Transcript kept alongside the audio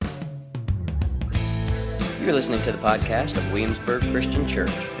You're listening to the podcast of Williamsburg Christian Church,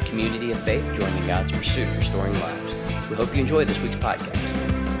 a community of faith joining God's pursuit of restoring lives. We hope you enjoy this week's podcast.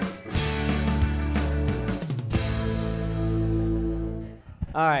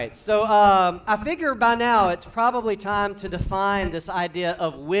 All right, so I figure by now it's probably time to define this idea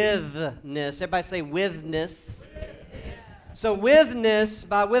of withness. Everybody say withness. So withness,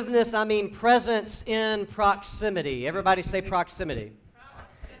 by withness I mean presence in proximity. Everybody say proximity.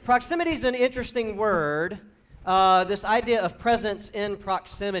 Proximity is an interesting word, this idea of presence in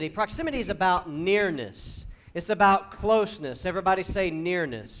proximity. Proximity is about nearness. It's about closeness. Everybody say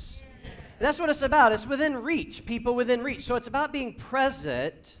nearness. And that's what it's about. It's within reach, people within reach. So it's about being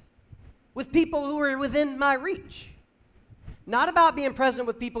present with people who are within my reach. Not about being present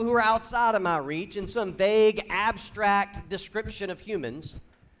with people who are outside of my reach in some vague, abstract description of humans,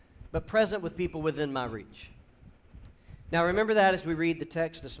 but present with people within my reach. Now remember that as we read the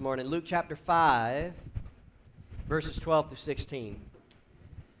text this morning. Luke chapter 5, verses 12 through 16.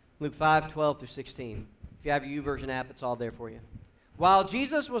 Luke 5, 12 through 16. If you have your YouVersion app, it's all there for you. While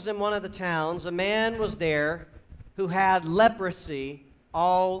Jesus was in one of the towns, a man was there who had leprosy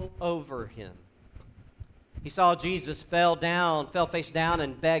all over him. He saw Jesus, fell face down,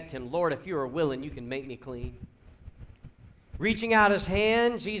 and begged him, "Lord, if you are willing, you can make me clean." Reaching out his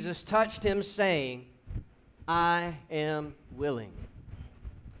hand, Jesus touched him, saying, "I am willing.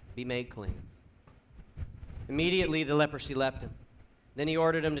 Be made clean." Immediately the leprosy left him. Then he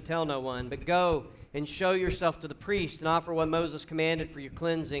ordered him to tell no one, but go and show yourself to the priest and offer what Moses commanded for your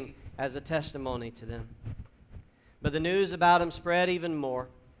cleansing as a testimony to them. But the news about him spread even more,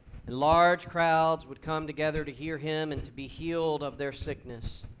 and large crowds would come together to hear him and to be healed of their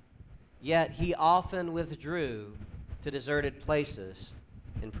sickness. Yet he often withdrew to deserted places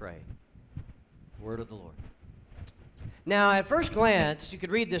and prayed. Word of the Lord. Now, at first glance, you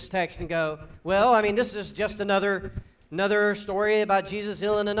could read this text and go, well, I mean, this is just another story about Jesus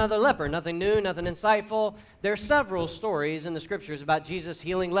healing another leper. Nothing new, nothing insightful. There are several stories in the Scriptures about Jesus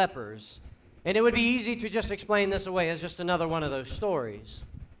healing lepers. And it would be easy to just explain this away as just another one of those stories.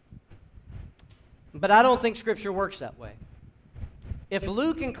 But I don't think Scripture works that way. If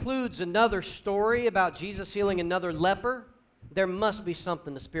Luke includes another story about Jesus healing another leper, there must be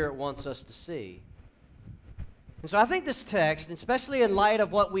something the Spirit wants us to see. And so I think this text, especially in light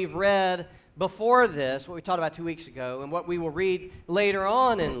of what we've read before this, what we talked about 2 weeks ago, and what we will read later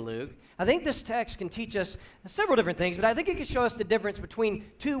on in Luke, I think this text can teach us several different things, but I think it can show us the difference between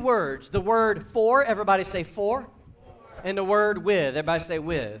two words. The word for, everybody say for, and the word with, everybody say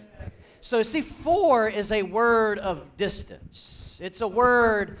with. So see, for is a word of distance. It's a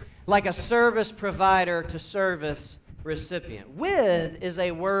word like a service provider to service recipient. With is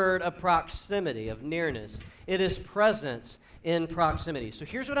a word of proximity, of nearness. It is presence in proximity. So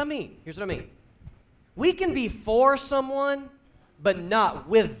here's what I mean. We can be for someone, but not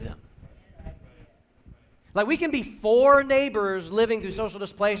with them. Like we can be for neighbors living through social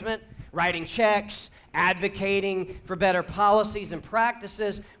displacement, writing checks, advocating for better policies and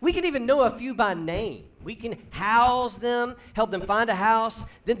practices. We can even know a few by name. We can house them, help them find a house,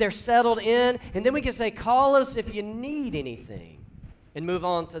 then they're settled in, and then we can say, call us if you need anything, and move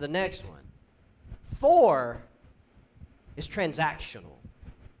on to the next one. For is transactional.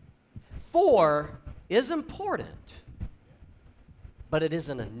 For is important, but it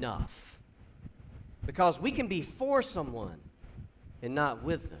isn't enough. Because we can be for someone and not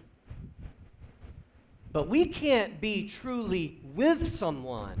with them. But we can't be truly with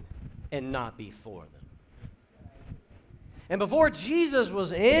someone and not be for them. And before Jesus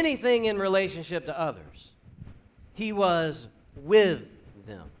was anything in relationship to others, he was with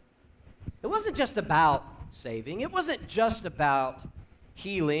them. It wasn't just about saving. It wasn't just about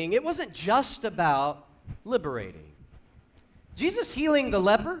healing. It wasn't just about liberating. Jesus healing the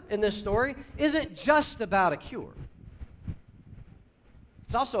leper in this story isn't just about a cure.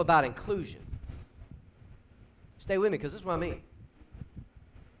 It's also about inclusion. Stay with me, because this is what I mean.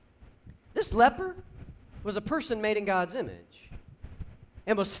 This leper was a person made in God's image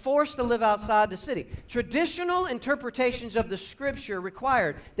and was forced to live outside the city. Traditional interpretations of the Scripture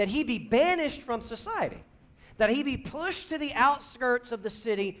required that he be banished from society, that he be pushed to the outskirts of the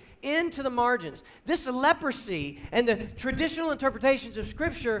city, into the margins. This leprosy and the traditional interpretations of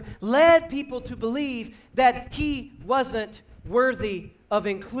Scripture led people to believe that he wasn't worthy of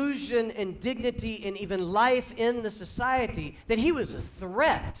inclusion and dignity and even life in the society, that he was a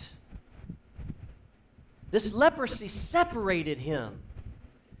threat. This leprosy separated him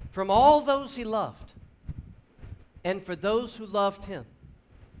from all those he loved and for those who loved him.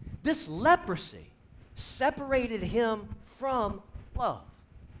 This leprosy separated him from love.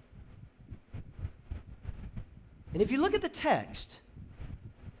 And if you look at the text,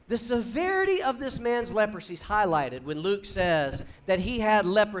 the severity of this man's leprosy is highlighted when Luke says that he had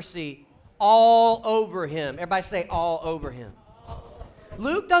leprosy all over him. Everybody say all over him.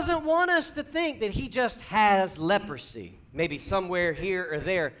 Luke doesn't want us to think that he just has leprosy, maybe somewhere here or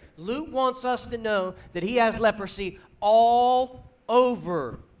there. Luke wants us to know that he has leprosy all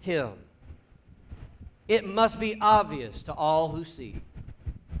over him. It must be obvious to all who see.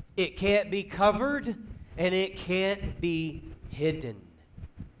 It can't be covered and it can't be hidden.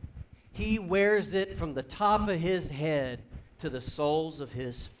 He wears it from the top of his head to the soles of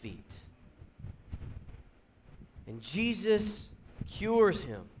his feet. And Jesus cures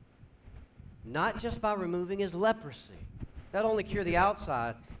him, not just by removing his leprosy. Not only cure the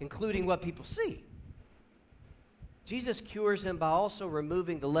outside, including what people see. Jesus cures him by also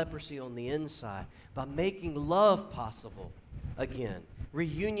removing the leprosy on the inside, by making love possible again,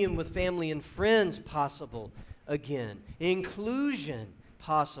 reunion with family and friends possible again, inclusion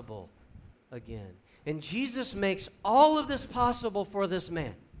possible again. And Jesus makes all of this possible for this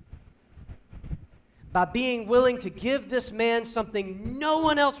man by being willing to give this man something no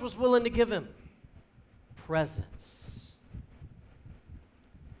one else was willing to give him: presence.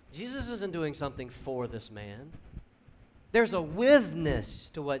 Jesus isn't doing something for this man. There's a withness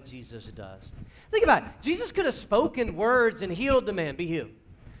to what Jesus does. Think about it. Jesus could have spoken words and healed the man, be healed.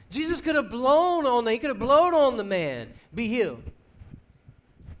 Jesus could have blown on the man, be healed.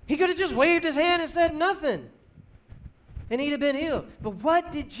 He could have just waved his hand and said nothing, and he'd have been healed. But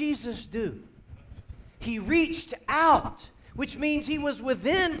what did Jesus do? He reached out, which means he was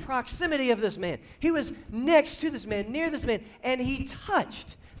within proximity of this man. He was next to this man, near this man, and he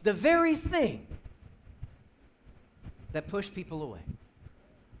touched the very thing that pushed people away.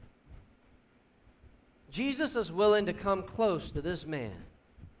 Jesus is willing to come close to this man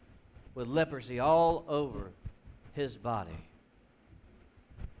with leprosy all over his body.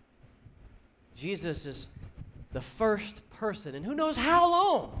 Jesus is the first person, and who knows how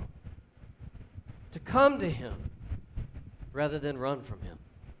long, to come to him rather than run from him.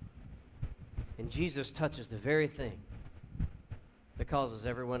 And Jesus touches the very thing that causes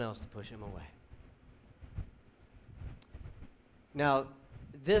everyone else to push him away. Now,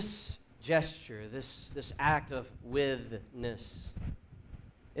 this gesture, this act of withness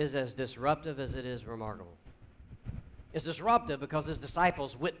is as disruptive as it is remarkable. It's disruptive because his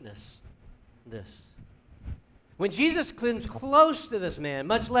disciples witness this. When Jesus comes close to this man,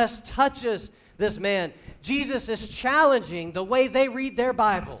 much less touches this man, Jesus is challenging the way they read their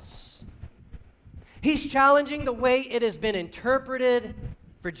Bibles. He's challenging the way it has been interpreted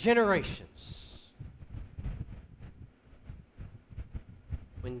for generations.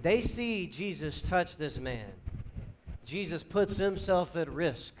 When they see Jesus touch this man, Jesus puts himself at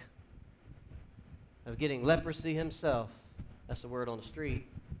risk of getting leprosy himself. That's the word on the street.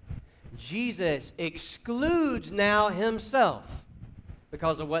 Jesus excludes now himself,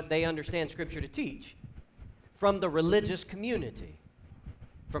 because of what they understand Scripture to teach, from the religious community,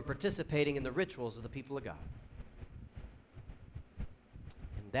 from participating in the rituals of the people of God.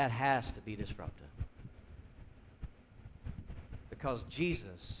 And that has to be disruptive, because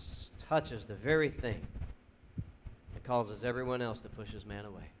Jesus touches the very thing that causes everyone else to push his man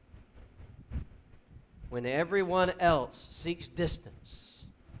away. When everyone else seeks distance,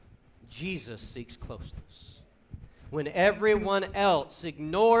 Jesus seeks closeness. When everyone else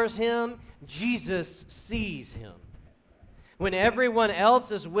ignores him, Jesus sees him. When everyone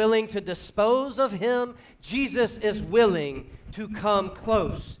else is willing to dispose of him, Jesus is willing to come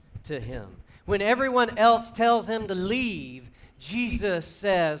close to him. When everyone else tells him to leave, Jesus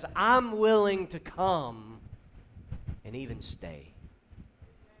says, I'm willing to come and even stay.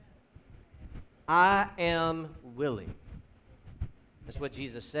 I am willing. That's what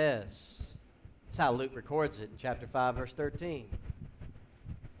Jesus says. That's how Luke records it in chapter 5, verse 13.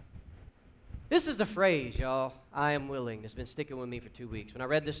 This is the phrase, y'all, I am willing, that's been sticking with me for 2 weeks. When I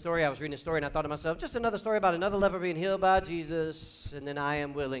read this story, I was reading a story, and I thought to myself, just another story about another leper being healed by Jesus, and then I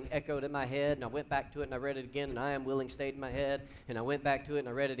am willing echoed in my head, and I went back to it, and I read it again, and I am willing stayed in my head, and I went back to it, and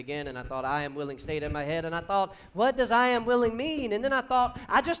I read it again, and I thought, I am willing stayed in my head, and I thought, what does I am willing mean? And then I thought,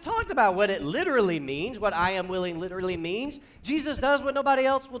 I just talked about what it literally means, what I am willing literally means. Jesus does what nobody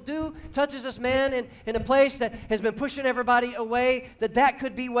else will do, touches this man in a place that has been pushing everybody away, that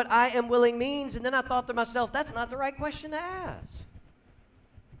could be what I am willing means. And then I thought to myself, that's not the right question to ask.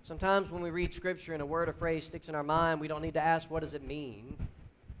 Sometimes when we read Scripture and a word or phrase sticks in our mind, we don't need to ask, what does it mean?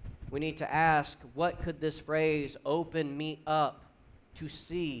 We need to ask, what could this phrase open me up to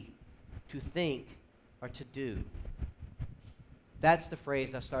see, to think, or to do? That's the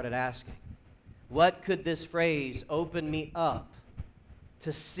phrase I started asking What could this phrase open me up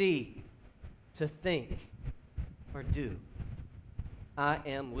to see, to think, or do? I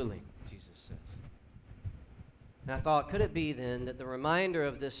am willing, Jesus says. And I thought, could it be then that the reminder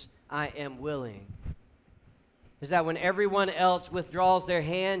of this I am willing is that when everyone else withdraws their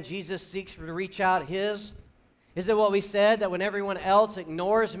hand, Jesus seeks to reach out his? Is it what we said, that when everyone else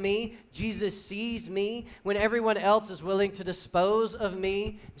ignores me, Jesus sees me? When everyone else is willing to dispose of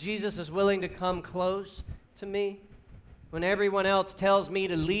me, Jesus is willing to come close to me? When everyone else tells me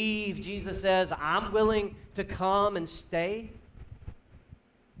to leave, Jesus says, I'm willing to come and stay?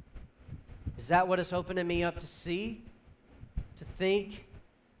 Is that what it's opening me up to see, to think,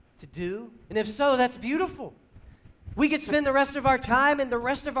 to do? And if so, that's beautiful. We could spend the rest of our time and the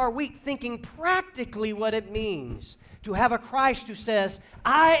rest of our week thinking practically what it means to have a Christ who says,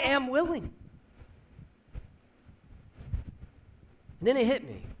 I am willing. And then it hit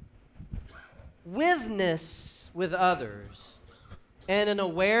me. Witness with others and an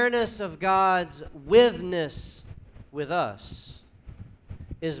awareness of God's witness with us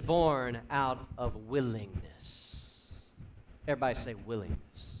is born out of willingness. Everybody say willingness.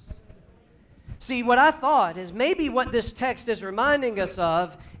 See, what I thought is maybe what this text is reminding us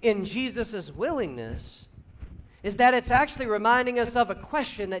of in Jesus' willingness is that it's actually reminding us of a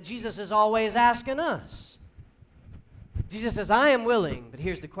question that Jesus is always asking us. Jesus says, I am willing, but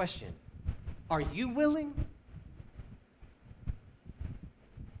here's the question. Are you willing?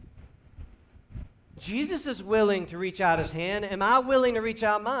 Jesus is willing to reach out his hand. Am I willing to reach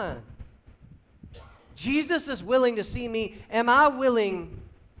out mine? Jesus is willing to see me. Am I willing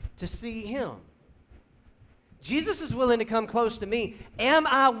to see him? Jesus is willing to come close to me. Am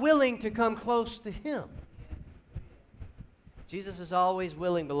I willing to come close to him? Jesus is always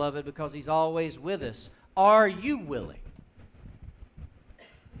willing, beloved, because he's always with us. Are you willing?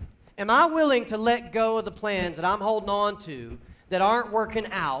 Am I willing to let go of the plans that I'm holding on to that aren't working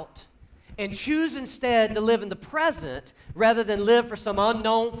out and choose instead to live in the present rather than live for some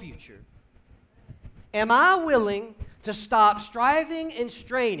unknown future? Am I willing to stop striving and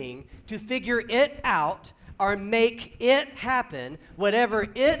straining to figure it out or make it happen, whatever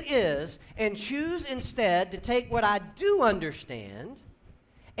it is, and choose instead to take what I do understand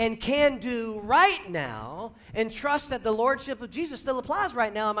and can do right now and trust that the Lordship of Jesus still applies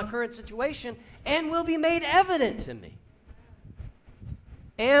right now in my current situation and will be made evident to me?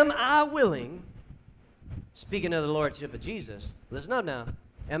 Am I willing, speaking of the Lordship of Jesus, listen up now,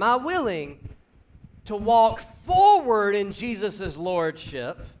 am I willing to walk forward in Jesus'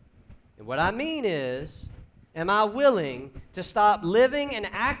 Lordship? And what I mean is, am I willing to stop living and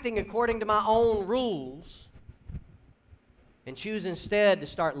acting according to my own rules and choose instead to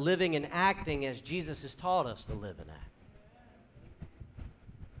start living and acting as Jesus has taught us to live and act?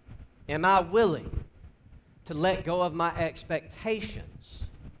 Am I willing to let go of my expectations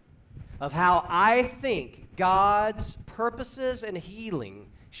of how I think God's purposes and healing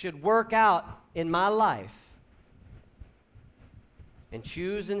should work out in my life and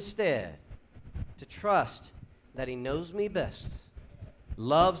choose instead to trust that he knows me best,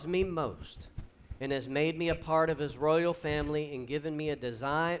 loves me most, and has made me a part of his royal family and given me a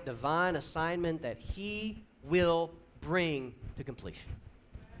divine assignment that he will bring to completion?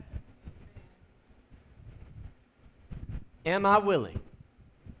 Am I willing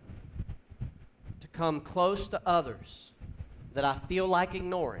to come close to others that I feel like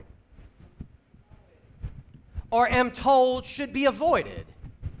ignoring or am told should be avoided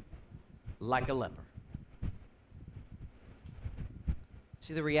like a leper?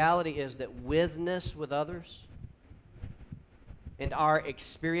 See, the reality is that witness with others and our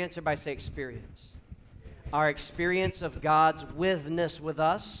experience, everybody say experience, our experience of God's witness with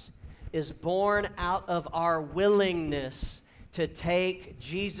us is born out of our willingness to take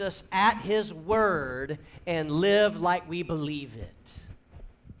Jesus at his word and live like we believe it.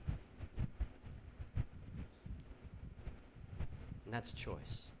 And that's a choice.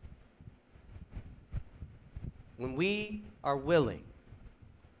 When we are willing,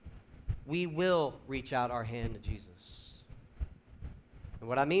 we will reach out our hand to Jesus. And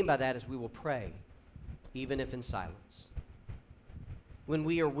what I mean by that is we will pray, even if in silence. When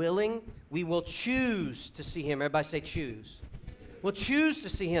we are willing, we will choose to see him. Everybody say choose. We'll choose to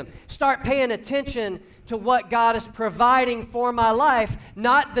see him. Start paying attention to what God is providing for my life,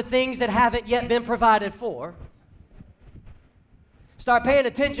 not the things that haven't yet been provided for. Start paying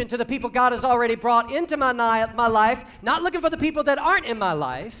attention to the people God has already brought into my life, not looking for the people that aren't in my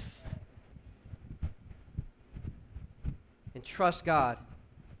life. And trust God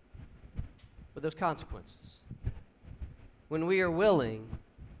with those consequences. When we are willing,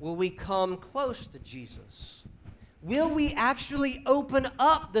 will we come close to Jesus? Will we actually open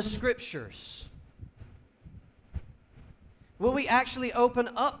up the Scriptures? Will we actually open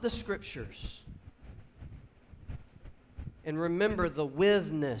up the Scriptures and remember the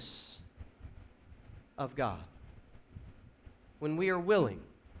withness of God? When we are willing,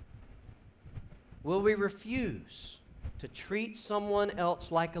 will we refuse to treat someone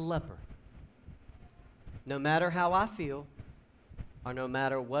else like a leper, no matter how I feel or no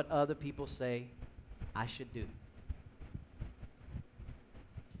matter what other people say I should do?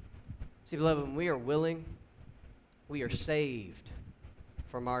 See, beloved, when we are willing, we are saved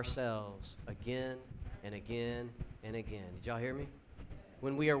from ourselves again and again and again. Did y'all hear me?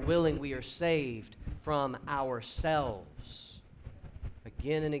 When we are willing, we are saved from ourselves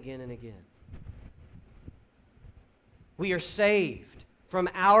again and again and again. We are saved from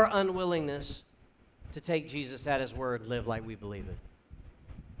our unwillingness to take Jesus at His word and live like we believe it.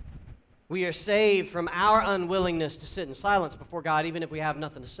 We are saved from our unwillingness to sit in silence before God even if we have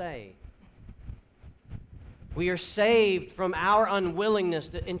nothing to say. We are saved from our unwillingness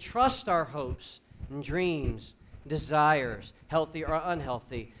to entrust our hopes and dreams, desires, healthy or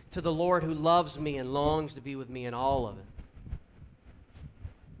unhealthy, to the Lord who loves me and longs to be with me in all of it.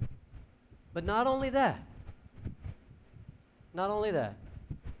 But not only that,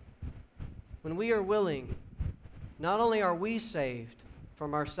 when we are willing, not only are we saved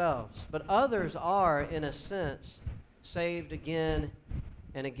from ourselves, but others are, in a sense, saved again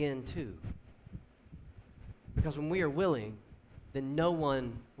and again too. Because when we are willing, then no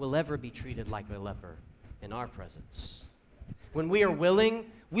one will ever be treated like a leper in our presence. When we are willing,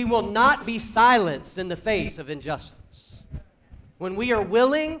 we will not be silenced in the face of injustice. When we are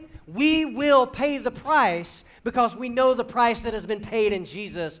willing, we will pay the price because we know the price that has been paid in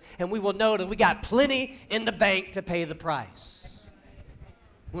Jesus, and we will know that we got plenty in the bank to pay the price.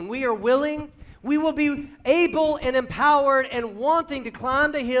 When we are willing, we will be able and empowered and wanting to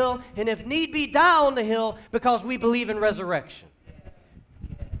climb the hill, and if need be, die on the hill because we believe in resurrection.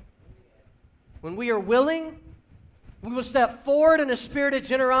 When we are willing, we will step forward in a spirit of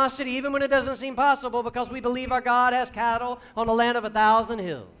generosity even when it doesn't seem possible because we believe our God has cattle on a land of 1,000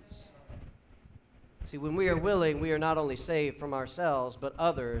 hills. See, when we are willing, we are not only saved from ourselves, but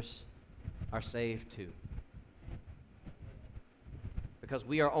others are saved too. Because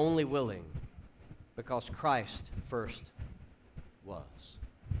we are only willing because Christ first was.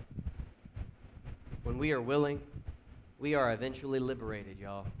 When we are willing, we are eventually liberated,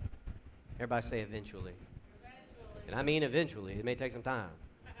 y'all. Everybody say eventually. And I mean eventually. It may take some time.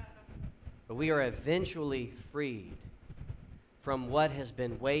 But we are eventually freed from what has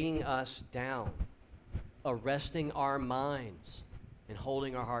been weighing us down, arresting our minds and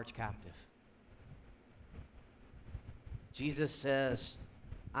holding our hearts captive. Jesus says,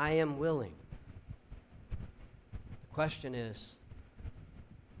 I am willing. The question is,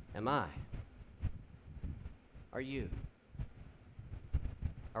 am I? Are you?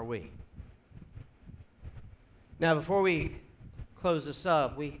 Are we? Now, before we close this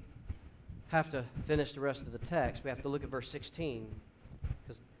up, we have to finish the rest of the text. We have to look at verse 16,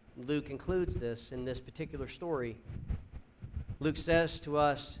 because Luke includes this in this particular story. Luke says to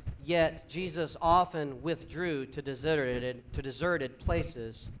us, yet Jesus often withdrew to deserted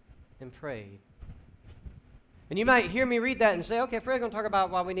places and prayed. And you might hear me read that and say, okay, Fred's going to talk about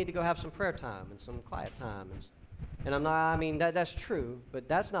why we need to go have some prayer time and some quiet time. And I'm not, I mean, that's true, but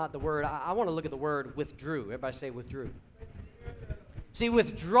that's not the word. I want to look at the word withdrew. Everybody say withdrew. See,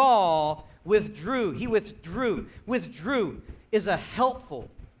 withdrew. He withdrew. Withdrew is a helpful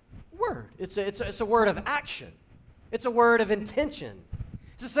word. It's a word of action. It's a word of intention.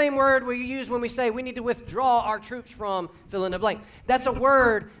 It's the same word we use when we say we need to withdraw our troops from fill in the blank. That's a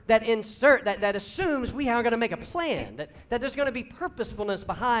word that that assumes we are going to make a plan, that there's going to be purposefulness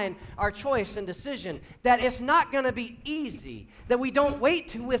behind our choice and decision, that it's not going to be easy, that we don't wait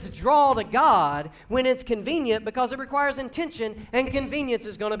to withdraw to God when it's convenient because it requires intention, and convenience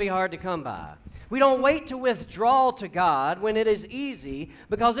is going to be hard to come by. We don't wait to withdraw to God when it is easy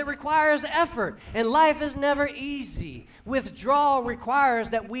because it requires effort, and life is never easy. Withdrawal requires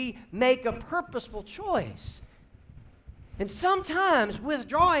that we make a purposeful choice. And sometimes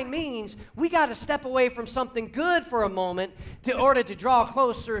withdrawing means we got to step away from something good for a moment in order to draw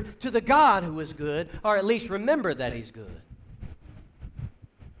closer to the God who is good, or at least remember that He's good.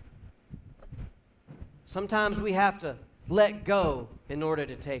 Sometimes we have to let go in order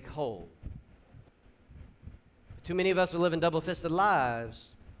to take hold. Too many of us are living double-fisted lives.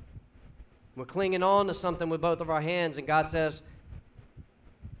 We're clinging on to something with both of our hands, and God says,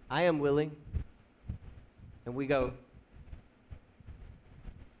 I am willing. And we go,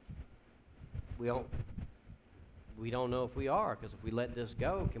 we don't know if we are, because if we let this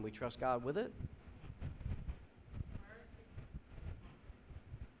go, can we trust God with it?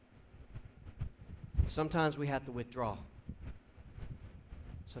 Sometimes we have to withdraw.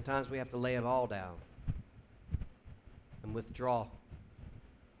 Sometimes we have to lay it all down and withdraw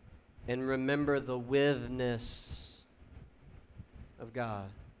and remember the withness of God.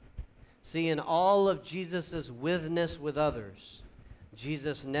 See, in all of Jesus' withness with others,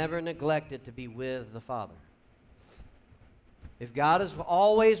 Jesus never neglected to be with the Father. If God is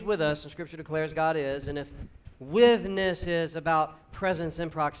always with us, and Scripture declares God is, and if withness is about presence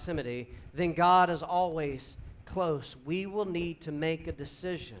and proximity, then God is always close. We will need to make a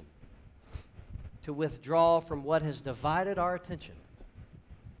decision to withdraw from what has divided our attention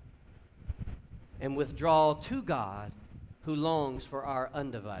and withdraw to God who longs for our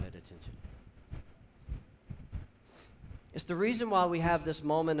undivided attention. It's the reason why we have this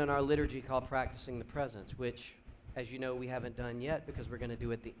moment in our liturgy called Practicing the Presence, which, as you know, we haven't done yet because we're going to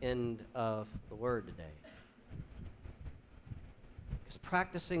do at the end of the Word today. Because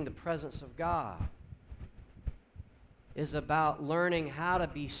practicing the presence of God is about learning how to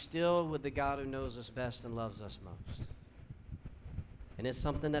be still with the God who knows us best and loves us most. And it's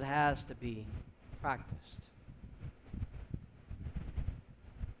something that has to be practiced.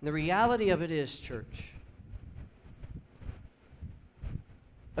 And the reality of it is, church,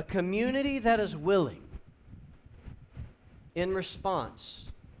 a community that is willing in response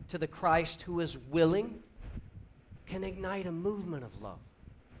to the Christ who is willing can ignite a movement of love,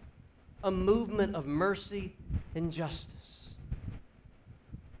 a movement of mercy and justice,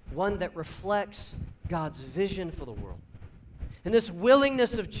 one that reflects God's vision for the world. And this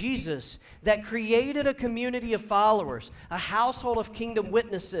willingness of Jesus that created a community of followers, a household of kingdom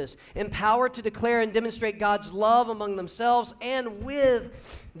witnesses, empowered to declare and demonstrate God's love among themselves and with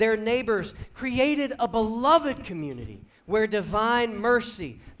their neighbors, created a beloved community where divine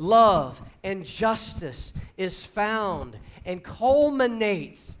mercy, love, and justice is found and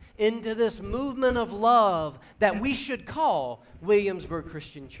culminates into this movement of love that we should call Williamsburg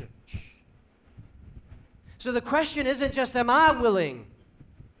Christian Church. So the question isn't just, am I willing?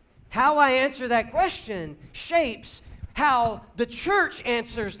 How I answer that question shapes how the church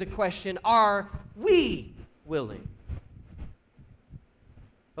answers the question, are we willing?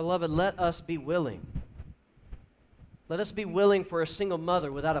 Beloved, let us be willing. Let us be willing for a single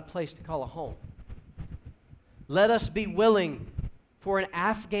mother without a place to call a home. Let us be willing for an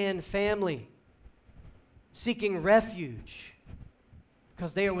Afghan family seeking refuge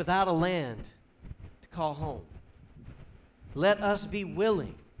because they are without a land to call home. Let us be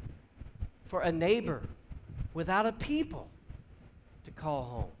willing for a neighbor without a people to call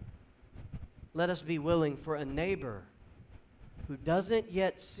home. Let us be willing for a neighbor who doesn't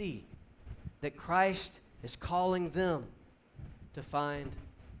yet see that Christ is calling them to find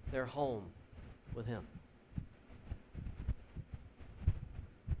their home with Him.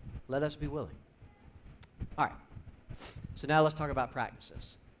 Let us be willing. All right. So now let's talk about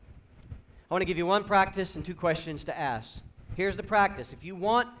practices. I want to give you one practice and two questions to ask. Here's the practice. If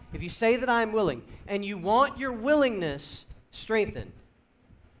you say that I'm willing, and you want your willingness strengthened,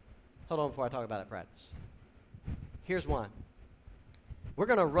 hold on before I talk about that practice. Here's one. We're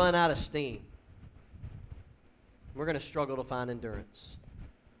going to run out of steam. We're going to struggle to find endurance.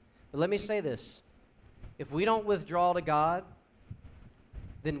 But let me say this. If we don't withdraw to God,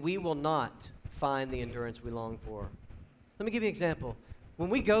 then we will not find the endurance we long for. Let me give you an example. When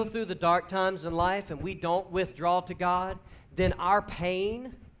we go through the dark times in life and we don't withdraw to God, then our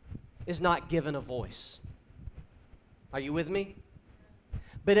pain is not given a voice. Are you with me?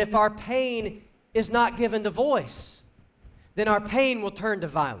 But if our pain is not given to voice, then our pain will turn to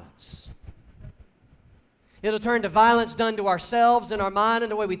violence. It'll turn to violence done to ourselves in our mind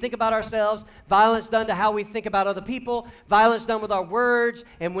and the way we think about ourselves, violence done to how we think about other people, violence done with our words,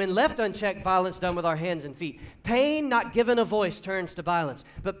 and when left unchecked, violence done with our hands and feet. Pain not given a voice turns to violence,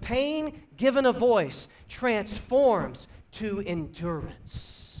 but pain given a voice transforms to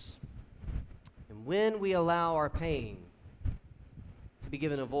endurance. And when we allow our pain to be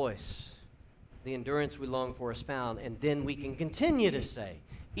given a voice, the endurance we long for is found, and then we can continue to say,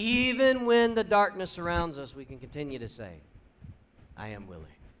 even when the darkness surrounds us, we can continue to say, I am willing.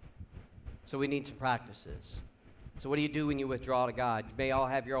 So we need some practices. So what do you do when you withdraw to God? You may all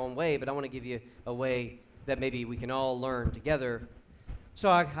have your own way, but I want to give you a way that maybe we can all learn together. So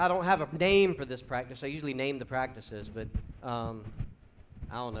I don't have a name for this practice. I usually name the practices, but I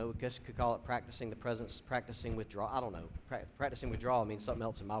don't know. I guess you could call it practicing the presence, practicing withdrawal. I don't know. Practicing withdrawal means something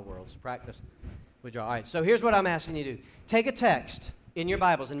else in my world. So practice withdrawal. All right, so here's what I'm asking you to do. Take a text. in your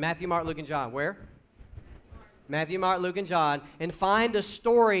Bibles, in Matthew, Mark, Luke, and John. Where? Matthew, Mark, Luke, and John. And find a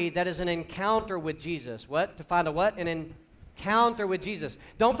story that is an encounter with Jesus. What? To find a what? An encounter with Jesus.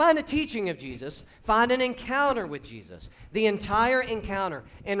 Don't find a teaching of Jesus. Find an encounter with Jesus. The entire encounter.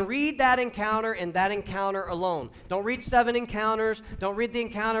 And read that encounter and that encounter alone. Don't read 7 encounters. Don't read the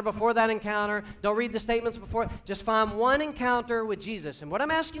encounter before that encounter. Don't read the statements before. Just find one encounter with Jesus. And what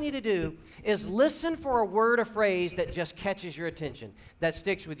I'm asking you to do is listen for a word or phrase that just catches your attention, that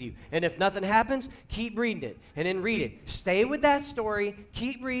sticks with you. And if nothing happens, keep reading it and then read it. Stay with that story,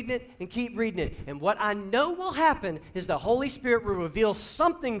 keep reading it, and keep reading it. And what I know will happen is the Holy Spirit will reveal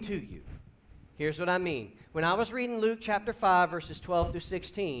something to you. Here's what I mean. When I was reading Luke chapter 5, verses 12 through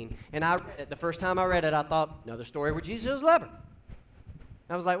 16, and I read it, the first time I read it, I thought, another story where Jesus was a leper.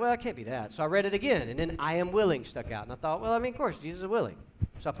 I was like, well, it can't be that. So I read it again, and then I am willing stuck out. And I thought, well, I mean, of course, Jesus is willing.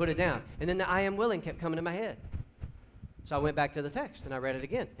 So I put it down. And then the I am willing kept coming to my head. So I went back to the text, and I read it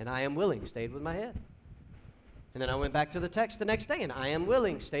again, and I am willing stayed with my head. And then I went back to the text the next day, and I am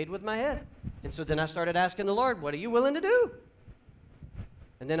willing stayed with my head. And so then I started asking the Lord, what are you willing to do?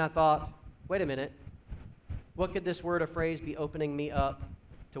 And then I thought, wait a minute. What could this word or phrase be opening me up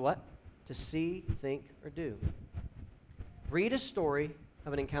to what? To see, think, or do. Read a story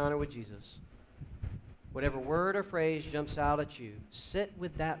of an encounter with Jesus. Whatever word or phrase jumps out at you, sit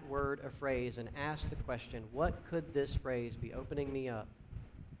with that word or phrase and ask the question, what could this phrase be opening me up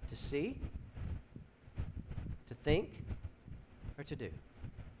to see, to think, or to do?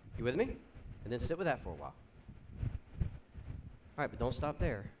 You with me? And then sit with that for a while. All right, but don't stop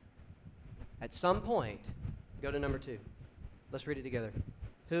there. At some point, go to number 2. Let's read it together.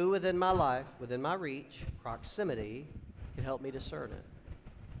 Who within my life, within my reach, proximity, can help me discern it?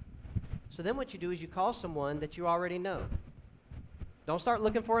 So then what you do is you call someone that you already know. Don't start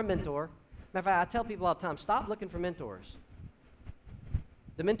looking for a mentor. Matter of fact, I tell people all the time, stop looking for mentors.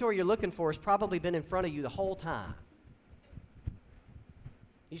 The mentor you're looking for has probably been in front of you the whole time.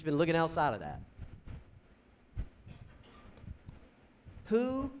 You've just been looking outside of that.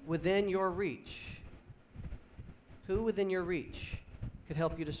 Who within your reach could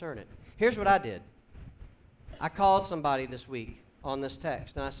help you discern it? Here's what I did. I called somebody this week on this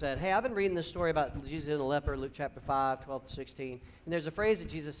text, and I said, hey, I've been reading this story about Jesus and the leper, Luke chapter 5, 12 to 16, and there's a phrase that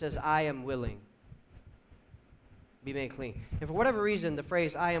Jesus says, I am willing. Be made clean. And for whatever reason, the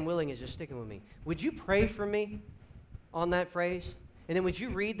phrase, I am willing, is just sticking with me. Would you pray for me on that phrase? And then would you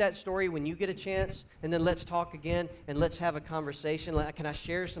read that story when you get a chance? And then let's talk again, and let's have a conversation. Can I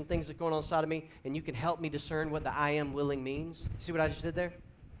share some things that are going on inside of me, and you can help me discern what the I am willing means? See what I just did there?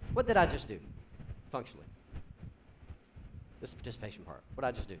 What did I just do, functionally? This is the participation part. What did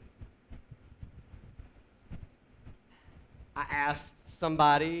I just do? I asked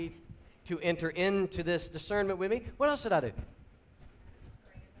somebody to enter into this discernment with me. What else did I do?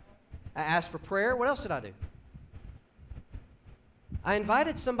 I asked for prayer. What else did I do? I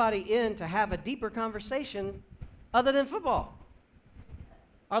invited somebody in to have a deeper conversation other than football,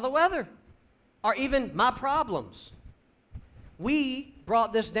 or the weather, or even my problems. We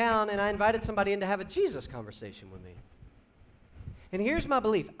brought this down, and I invited somebody in to have a Jesus conversation with me. And here's my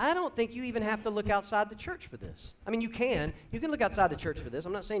belief. I don't think you even have to look outside the church for this. I mean, you can. You can look outside the church for this.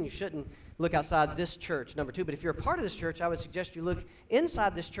 I'm not saying you shouldn't look outside this church, number 2. But if you're a part of this church, I would suggest you look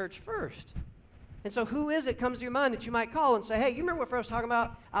inside this church first. And so who is it comes to your mind that you might call and say, hey, you remember what I was talking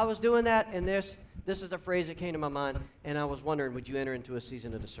about? I was doing that, and this is the phrase that came to my mind, and I was wondering, would you enter into a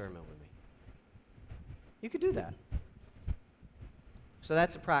season of discernment with me? You could do that. So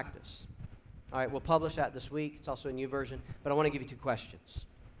that's a practice. All right, we'll publish that this week. It's also a new version, but I want to give you 2 questions.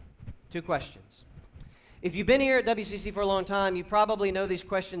 2 questions. If you've been here at WCC for a long time, you probably know these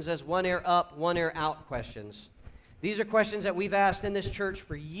questions as one ear up, one ear out questions. These are questions that we've asked in this church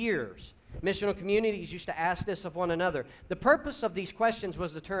for years. Missional communities used to ask this of one another. The purpose of these questions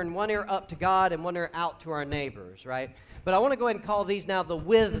was to turn one ear up to God and one ear out to our neighbors, right? But I want to go ahead and call these now the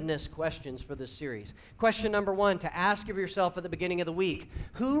withness questions for this series. Question number 1, to ask of yourself at the beginning of the week,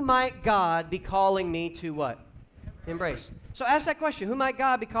 who might God be calling me to what? Embrace. So ask that question, who might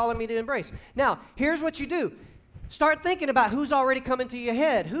God be calling me to embrace? Now, here's what you do. Start thinking about who's already come into your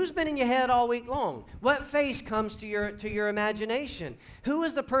head. Who's been in your head all week long? What face comes to your imagination? Who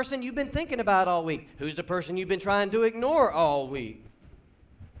is the person you've been thinking about all week? Who's the person you've been trying to ignore all week?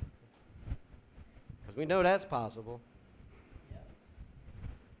 Because we know that's possible.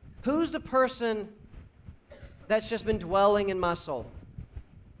 Who's the person that's just been dwelling in my soul?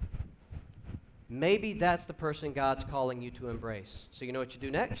 Maybe that's the person God's calling you to embrace. So you know what you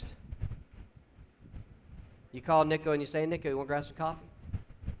do next? You call Nico and you say, Nico, you want to grab some coffee?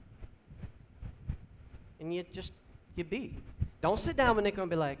 And you be. Don't sit down with Nico and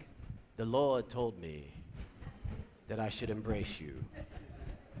be like, the Lord told me that I should embrace you.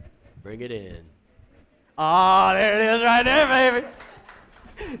 Bring it in. Oh, there it is right there,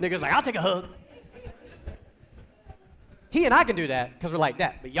 baby. Nico's like, I'll take a hug. He and I can do that because we're like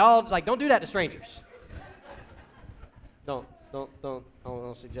that. But y'all, like, don't do that to strangers. Don't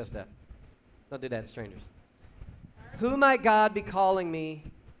suggest that. Don't do that to strangers. Who might God be calling me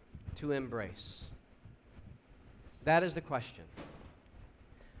to embrace? That is the question.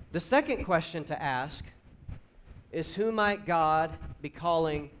 The second question to ask is, who might God be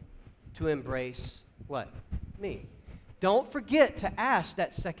calling to embrace what? Me. Don't forget to ask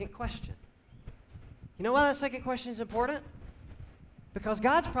that second question. You know why that second question is important? Because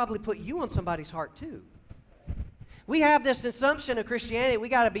God's probably put you on somebody's heart too. We have this assumption of Christianity, we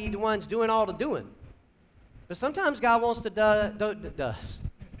got to be the ones doing all the doing. But sometimes God wants to does.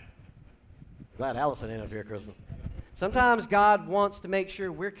 Glad Allison ain't up here, Crystal. Sometimes God wants to make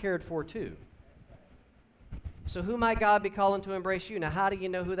sure we're cared for too. So who might God be calling to embrace you? Now, how do you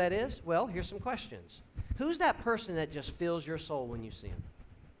know who that is? Well, here's some questions. Who's that person that just fills your soul when you see him?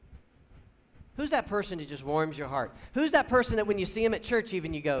 Who's that person that just warms your heart? Who's that person that when you see him at church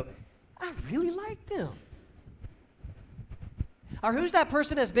even you go, I really like them? Or who's that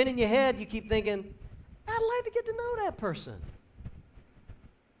person that's been in your head you keep thinking, I'd like to get to know that person?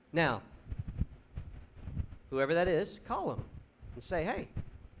 Now, whoever that is, call them and say, hey,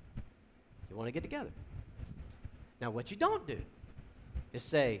 you want to get together? Now, what you don't do is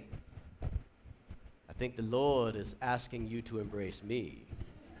say, I think the Lord is asking you to embrace me.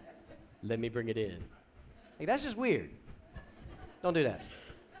 Let me bring it in. Like, that's just weird. Don't do that.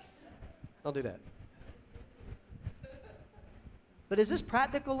 Don't do that. But is this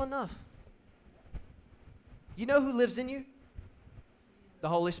practical enough? You know who lives in you? The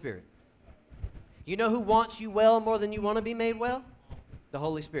Holy Spirit. You know who wants you well more than you want to be made well? The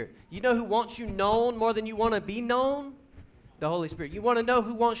Holy Spirit. You know who wants you known more than you want to be known? The Holy Spirit. You want to know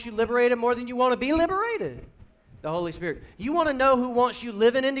who wants you liberated more than you want to be liberated? The Holy Spirit. You want to know who wants you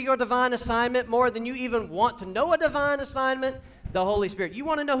living into your divine assignment more than you even want to know a divine assignment? The Holy Spirit. You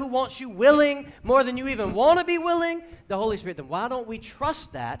want to know who wants you willing more than you even want to be willing? The Holy Spirit. Then why don't we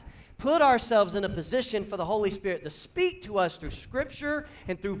trust that? Put ourselves in a position for the Holy Spirit to speak to us through Scripture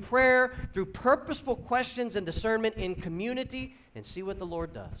and through prayer, through purposeful questions and discernment in community, and see what the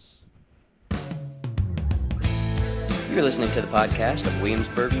Lord does. You're listening to the podcast of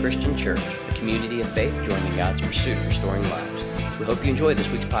Williamsburg Christian Church, a community of faith joining God's pursuit of restoring lives. We hope you enjoy this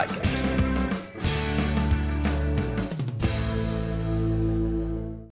week's podcast.